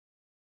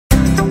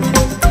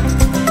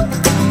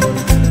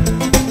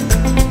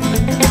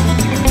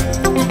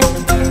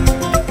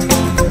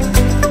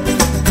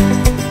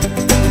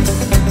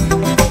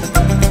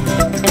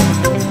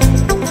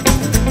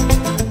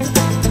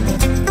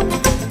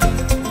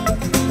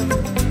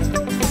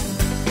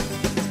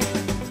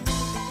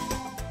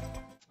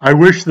I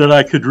wish that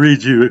I could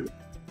read you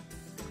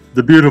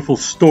the beautiful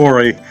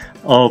story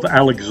of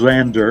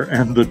Alexander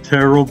and the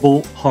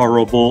terrible,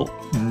 horrible,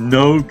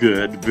 no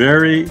good,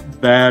 very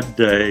bad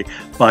day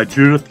by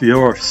Judith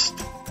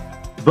Viorst.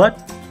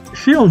 But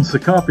she owns the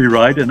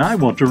copyright, and I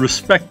want to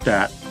respect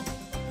that.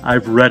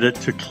 I've read it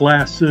to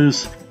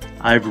classes,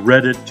 I've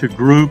read it to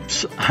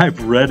groups,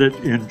 I've read it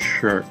in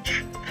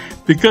church,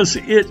 because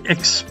it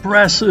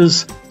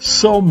expresses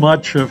so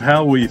much of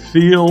how we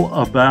feel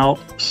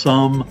about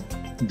some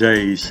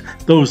days.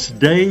 Those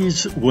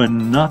days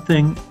when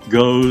nothing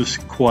goes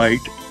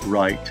quite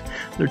right.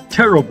 They're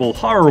terrible,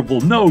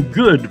 horrible, no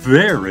good,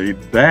 very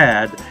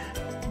bad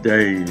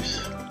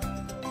days.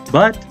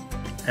 But,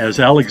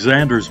 as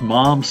Alexander's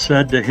mom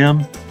said to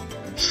him,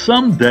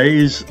 some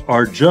days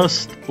are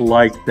just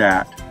like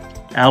that.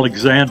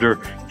 Alexander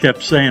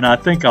kept saying, I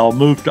think I'll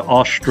move to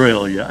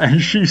Australia.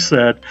 And she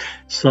said,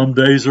 some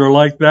days are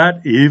like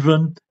that,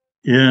 even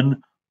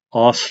in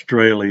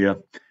Australia.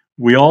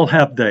 We all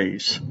have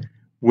days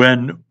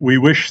when we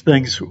wish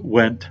things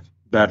went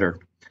better.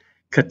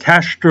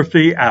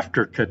 Catastrophe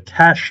after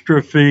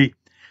catastrophe,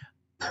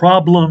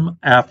 problem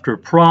after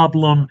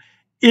problem,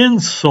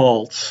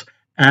 insults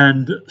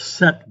and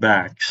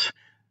setbacks.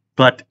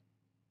 But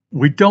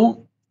we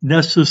don't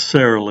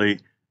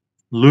necessarily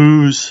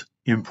lose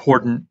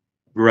important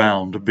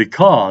ground,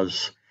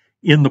 because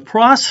in the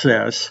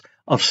process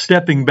of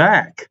stepping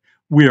back,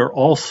 we are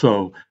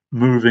also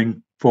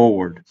moving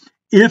forward.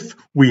 If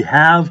we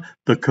have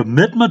the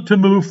commitment to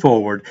move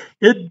forward,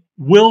 it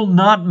will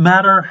not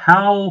matter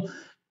how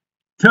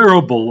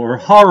terrible or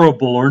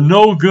horrible or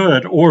no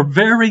good or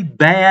very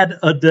bad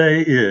a day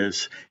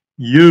is,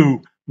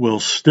 you will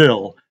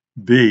still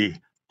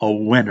be a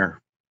winner.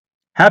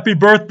 Happy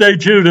birthday,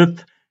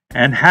 Judith,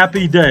 and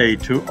happy day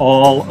to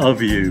all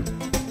of you.